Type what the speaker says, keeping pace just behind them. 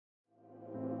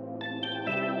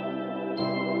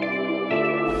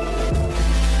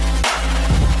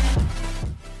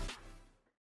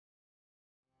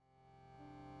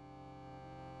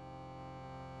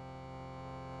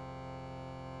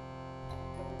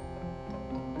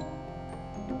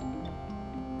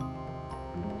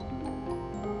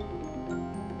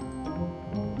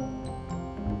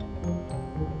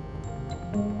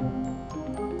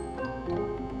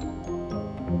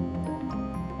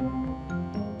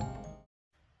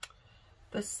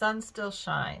The sun still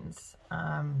shines.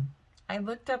 I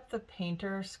looked up the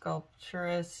painter,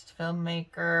 sculpturist,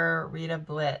 filmmaker Rita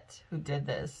Blitt, who did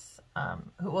this,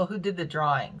 who did the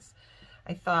drawings.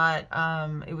 I thought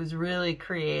it was really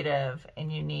creative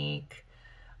and unique.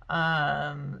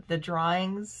 The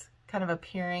drawings kind of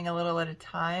appearing a little at a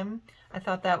time. I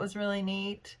thought that was really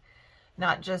neat.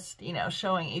 Not just,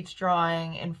 showing each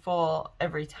drawing in full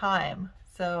every time.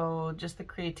 So just the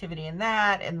creativity in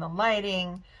that and the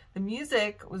lighting. The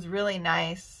music was really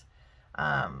nice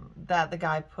that the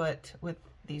guy put with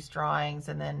these drawings,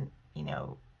 and then,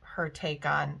 her take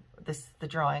on the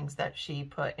drawings that she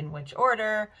put in which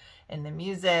order, and the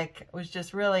music was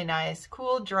just really nice.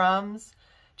 Cool drums,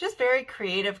 just very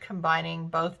creative, combining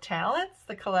both talents,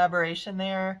 the collaboration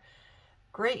there.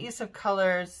 Great use of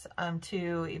colors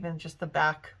too, even just the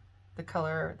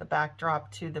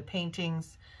backdrop to the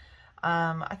paintings.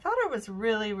 I thought it was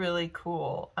really, really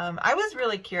cool. I was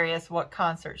really curious what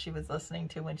concert she was listening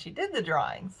to when she did the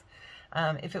drawings,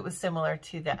 if it was similar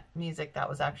to that music that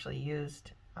was actually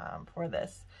used for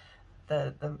this.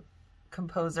 The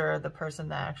composer, the person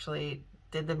that actually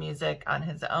did the music on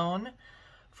his own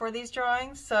for these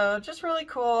drawings. So just really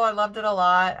cool. I loved it a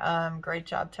lot. Great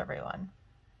job to everyone.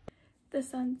 The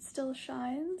sun still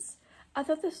shines. I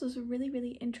thought this was really,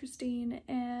 really interesting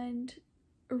and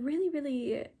really,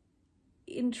 really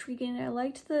intriguing. I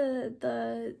liked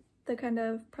the kind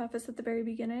of preface at the very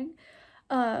beginning,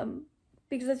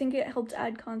 because I think it helped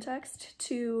add context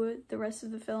to the rest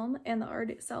of the film and the art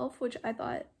itself, which I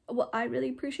thought, well, I really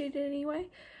appreciated anyway.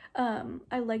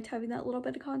 I liked having that little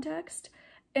bit of context,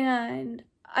 and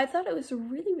I thought it was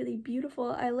really, really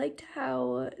beautiful. I liked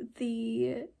how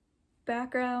the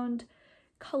background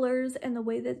colors and the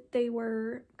way that they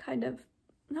were kind of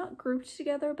not grouped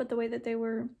together, but the way that they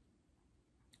were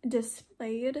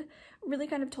displayed really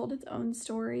kind of told its own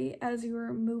story as you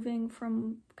were moving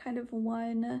from kind of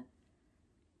one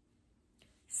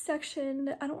section,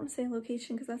 I don't want to say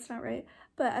location because that's not right,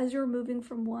 but as you're moving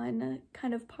from one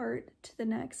kind of part to the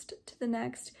next,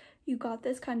 you got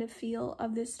this kind of feel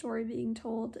of this story being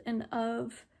told, and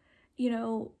of,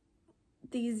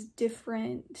 these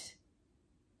different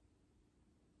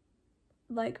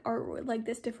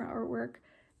this different artwork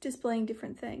displaying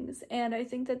different things. And I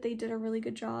think that they did a really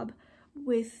good job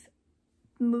with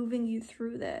moving you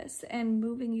through this and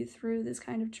moving you through this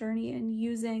kind of journey and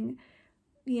using,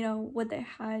 what they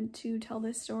had to tell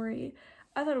this story.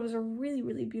 I thought it was a really,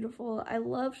 really beautiful. I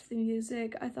loved the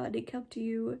music. I thought it kept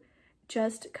you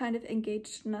just kind of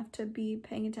engaged enough to be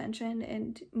paying attention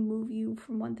and move you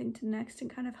from one thing to the next and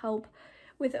kind of help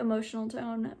with emotional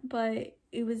tone. But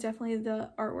it was definitely the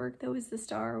artwork that was the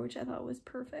star, which I thought was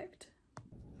perfect.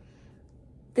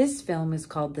 This film is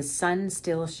called The Sun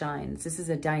Still Shines. This is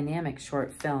a dynamic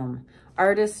short film.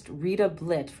 Artist Rita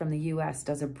Blitt from the US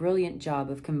does a brilliant job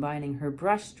of combining her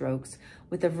brush strokes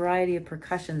with a variety of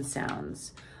percussion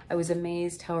sounds. I was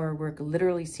amazed how her work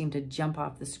literally seemed to jump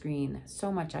off the screen.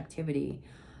 So much activity.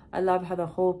 I love how the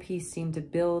whole piece seemed to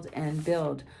build and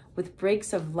build, with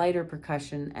breaks of lighter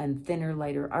percussion and thinner,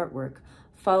 lighter artwork,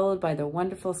 followed by the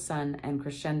wonderful sun and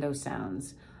crescendo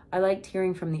sounds. I liked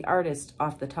hearing from the artist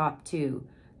off the top too.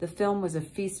 The film was a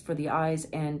feast for the eyes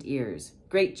and ears.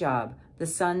 Great job. The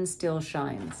sun still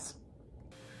shines.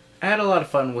 I had a lot of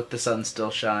fun with The Sun Still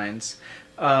Shines.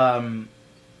 My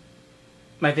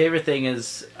favorite thing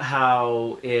is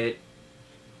how they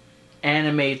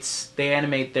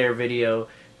animate their video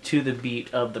to the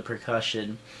beat of the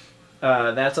percussion.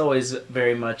 That's always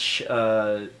very much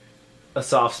a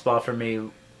soft spot for me,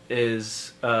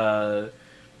 is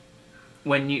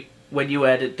when you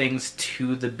edit things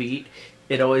to the beat,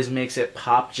 it always makes it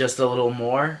pop just a little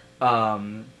more.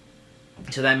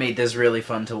 So that made this really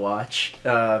fun to watch.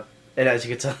 And as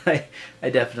you can tell, I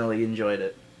definitely enjoyed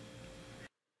it.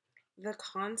 The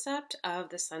concept of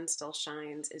The Sun Still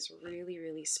Shines is really,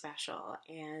 really special,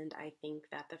 and I think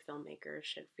that the filmmakers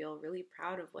should feel really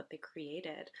proud of what they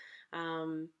created.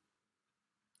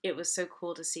 It was so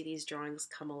cool to see these drawings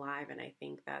come alive, and I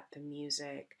think that the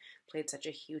music played such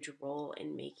a huge role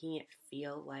in making it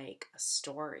feel like a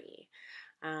story.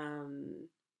 And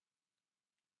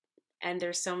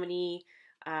there's so many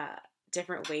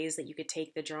different ways that you could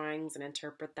take the drawings and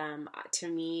interpret them. To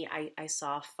me, I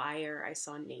saw fire, I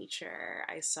saw nature,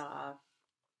 I saw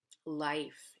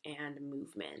life and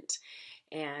movement.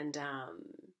 And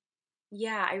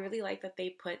yeah, I really like that they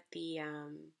put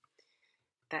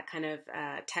that kind of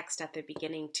text at the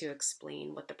beginning to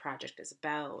explain what the project is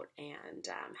about and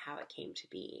how it came to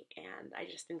be. And I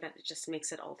just think that it just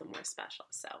makes it all the more special.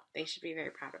 So they should be very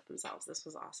proud of themselves. This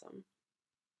was awesome.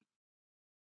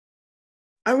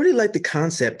 I really like the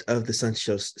concept of the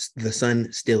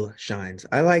sun still shines.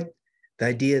 I like the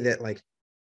idea that like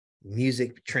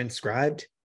music transcribed,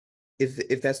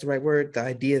 if that's the right word, the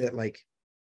idea that like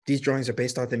these drawings are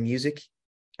based off the music.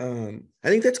 I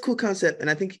think that's a cool concept, and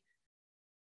I think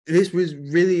this was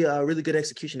really really good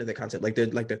execution of that concept. Like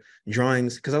the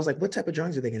drawings, because I was like, what type of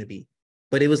drawings are they going to be?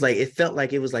 But it was like it felt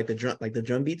like it was like the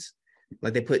drum beats,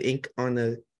 like they put ink on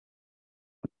the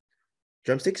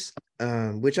drumsticks,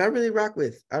 which I really rock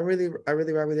with. I really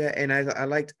rock with that, and I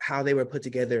liked how they were put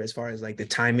together as far as like the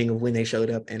timing of when they showed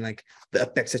up and like the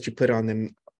effects that you put on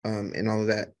them, and all of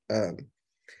that.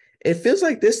 It feels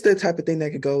like this the type of thing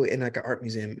that could go in like an art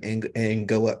museum and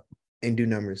go up and do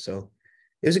numbers. So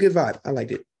it was a good vibe. I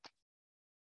liked it.